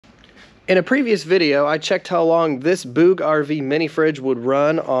In a previous video, I checked how long this BougeRV mini fridge would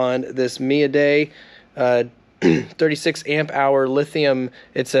run on this Day 36 amp hour lithium.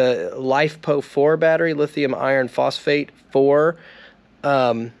 It's a LiFePO 4 battery, lithium iron phosphate 4,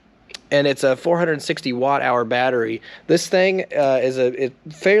 and it's a 460 watt hour battery. This thing is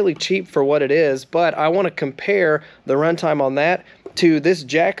fairly cheap for what it is, but I want to compare the runtime on that to this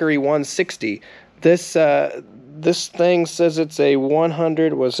Jackery 160. This thing says it's a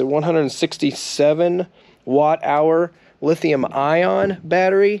 167 watt hour lithium ion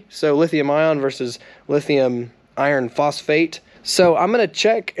battery. So lithium ion versus lithium iron phosphate. So I'm going to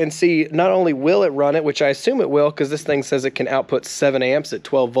check and see not only will it run it, which I assume it will because this thing says it can output 7 amps at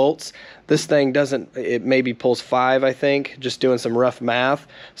 12 volts. This thing doesn't, it maybe pulls 5, I think, just doing some rough math.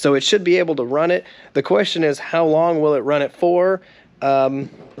 So it should be able to run it. The question is, how long will it run it for?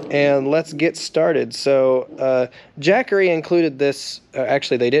 And let's get started. So Jackery included this,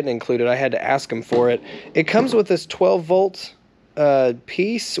 actually they didn't include it, I had to ask them for it. It comes with this 12 volt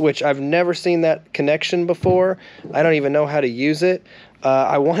piece, which I've never seen that connection before. I don't even know how to use it.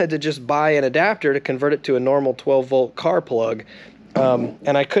 I wanted to just buy an adapter to convert it to a normal 12 volt car plug,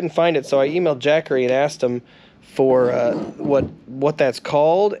 and I couldn't find it, so I emailed Jackery and asked them for what that's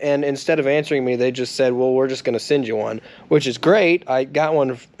called, and instead of answering me, they just said, well, we're just going to send you one, which is great. I got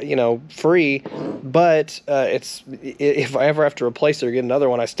one, you know, free, but if I ever have to replace it or get another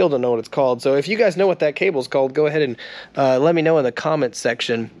one, I still don't know what it's called. So if you guys know what that cable's called, go ahead and let me know in the comments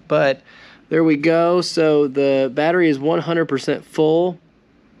section. But there we go. So the battery is 100% full.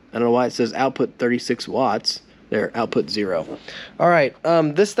 I don't know why it says output 36 watts. There, output 0. All right,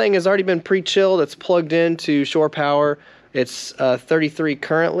 this thing has already been pre-chilled. It's plugged into shore power. It's 33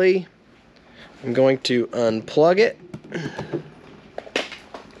 currently. I'm going to unplug it.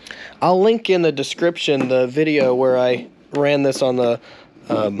 I'll link in the description the video where I ran this on the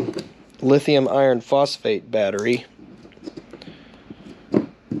lithium iron phosphate battery.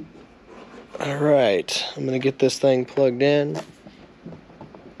 All right, I'm going to get this thing plugged in.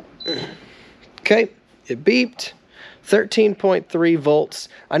 Okay. It beeped. 13.3 volts.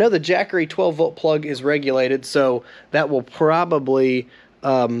 I know the Jackery 12 volt plug is regulated, so that will probably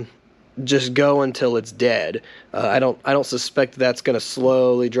just go until it's dead. I don't suspect that's going to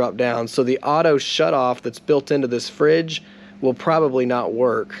slowly drop down. So the auto shutoff that's built into this fridge will probably not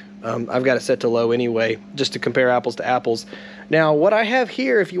work. I've got it set to low anyway, just to compare apples to apples. Now, what I have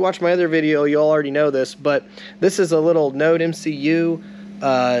here, if you watch my other video, you'll already know this, but this is a little Node MCU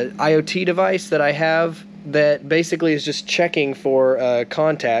IoT device that I have that basically is just checking for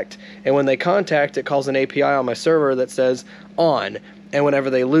contact, and when they contact, it calls an API on my server that says on, and whenever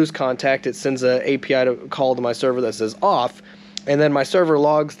they lose contact, it sends an API call to my server that says off, and then my server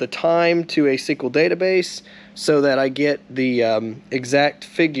logs the time to a SQL database so that I get the exact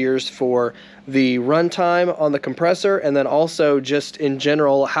figures for the runtime on the compressor, and then also just in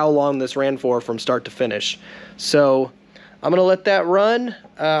general how long this ran for from start to finish. So I'm going to let that run.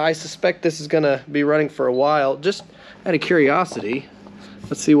 I suspect this is going to be running for a while. Just out of curiosity,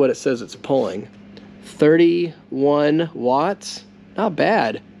 let's see what it says it's pulling. 31 watts. Not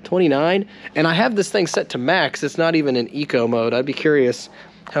bad. 29. And I have this thing set to max. It's not even in eco mode. I'd be curious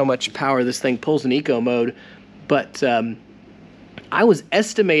how much power this thing pulls in eco mode. But I was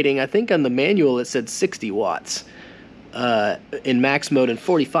estimating, I think on the manual it said 60 watts in max mode and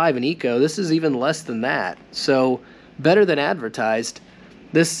 45 in eco. This is even less than that. So better than advertised.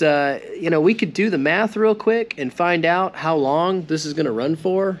 This, you know, we could do the math real quick and find out how long this is going to run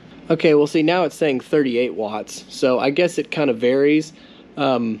for. Okay, well, see, now it's saying 38 watts, so I guess it kind of varies.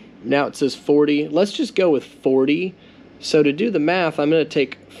 Now it says 40. Let's just go with 40. So to do the math, I'm going to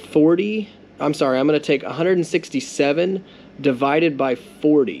take 167 divided by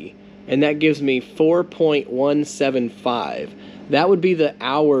 40, and that gives me 4.175. That would be the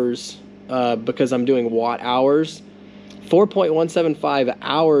hours, because I'm doing watt hours. 4.175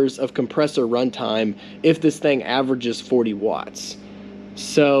 hours of compressor runtime if this thing averages 40 watts.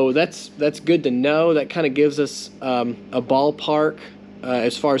 So that's good to know. That kind of gives us a ballpark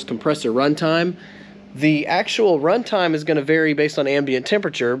as far as compressor runtime. The actual runtime is going to vary based on ambient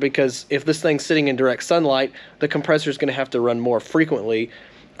temperature, because if this thing's sitting in direct sunlight, the compressor is going to have to run more frequently.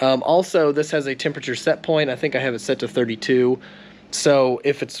 Also, this has a temperature set point. I think I have it set to 32. So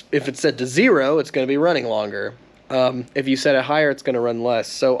if it's set to 0, it's going to be running longer. If you set it higher, it's going to run less.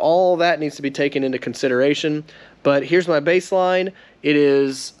 So all that needs to be taken into consideration. But here's my baseline. It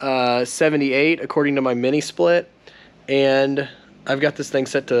is 78 according to my mini split, and I've got this thing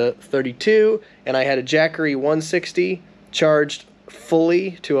set to 32, and I had a Jackery 160 charged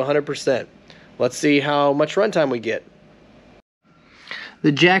fully to 100%. Let's see how much runtime we get.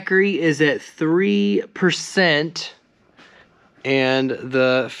 The Jackery is at 3%, and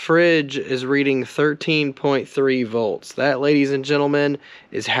the fridge is reading 13.3 volts. That, ladies and gentlemen,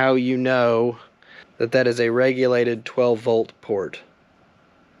 is how you know that that is a regulated 12-volt port.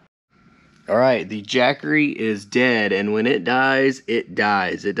 Alright, the Jackery is dead, and when it dies, it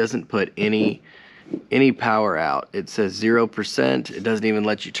dies. It doesn't put any power out. It says 0%. It doesn't even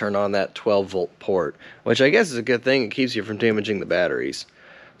let you turn on that 12-volt port, which I guess is a good thing. It keeps you from damaging the batteries.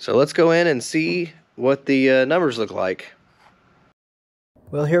 So let's go in and see what the numbers look like.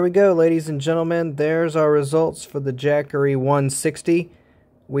 Well, here we go, ladies and gentlemen. There's our results for the Jackery 160.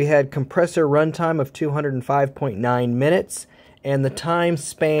 We had compressor runtime of 205.9 minutes, and the time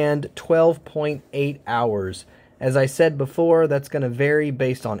spanned 12.8 hours. As I said before, that's going to vary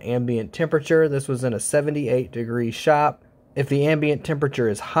based on ambient temperature. This was in a 78-degree shop. If the ambient temperature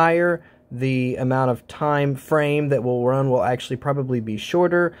is higher, the amount of time frame that will run will actually probably be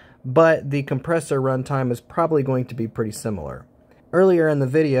shorter, but the compressor runtime is probably going to be pretty similar. Earlier in the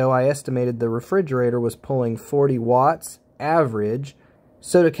video, I estimated the refrigerator was pulling 40 watts average.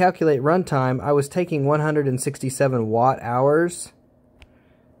 So to calculate runtime, I was taking 167 watt hours,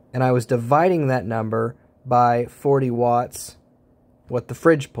 and I was dividing that number by 40 watts, what the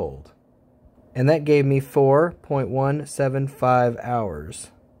fridge pulled. And that gave me 4.175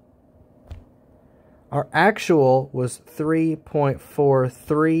 hours. Our actual was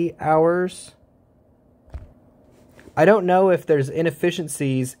 3.43 hours. I don't know if there's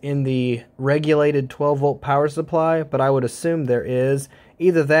inefficiencies in the regulated 12-volt power supply, but I would assume there is.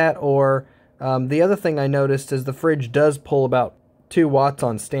 Either that or the other thing I noticed is the fridge does pull about 2 watts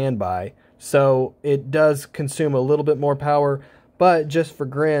on standby, so it does consume a little bit more power. But just for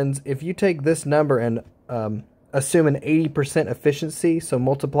grins, if you take this number and assume an 80% efficiency, so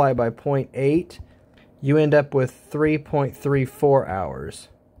multiply by 0.8, you end up with 3.34 hours.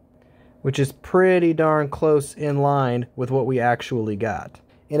 Which is pretty darn close in line with what we actually got.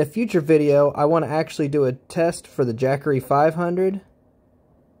 In a future video, I want to actually do a test for the Jackery 500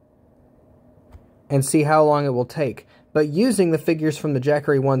 and see how long it will take. But using the figures from the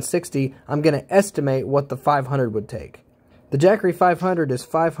Jackery 160, I'm going to estimate what the 500 would take. The Jackery 500 is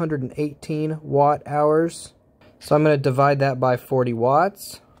 518 watt hours, so I'm going to divide that by 40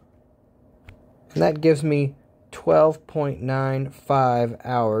 watts, and that gives me 12.95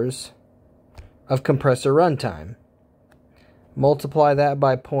 hours of compressor runtime. Multiply that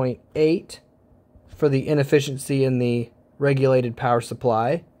by 0.8 for the inefficiency in the regulated power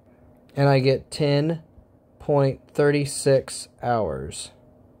supply, and I get 10.36 hours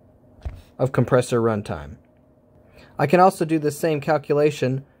of compressor runtime. I can also do the same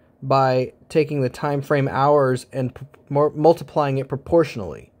calculation by taking the time frame hours and multiplying it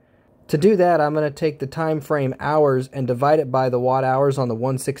proportionally. To do that, I'm going to take the time frame hours and divide it by the watt hours on the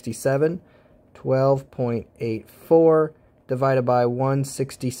 167. 12.84 divided by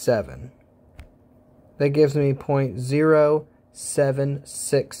 167. That gives me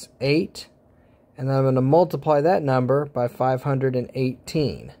 0.0768, and then I'm going to multiply that number by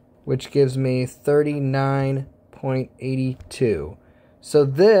 518, which gives me 39.82. So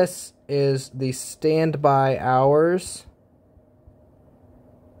this is the standby hours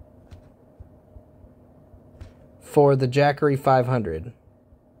for the Jackery 500.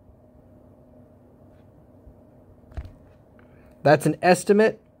 That's an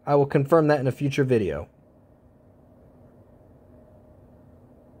estimate. I will confirm that in a future video.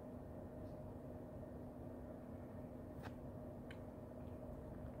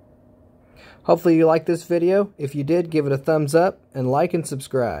 Hopefully you liked this video. If you did, give it a thumbs up and like and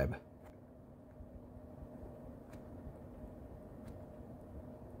subscribe.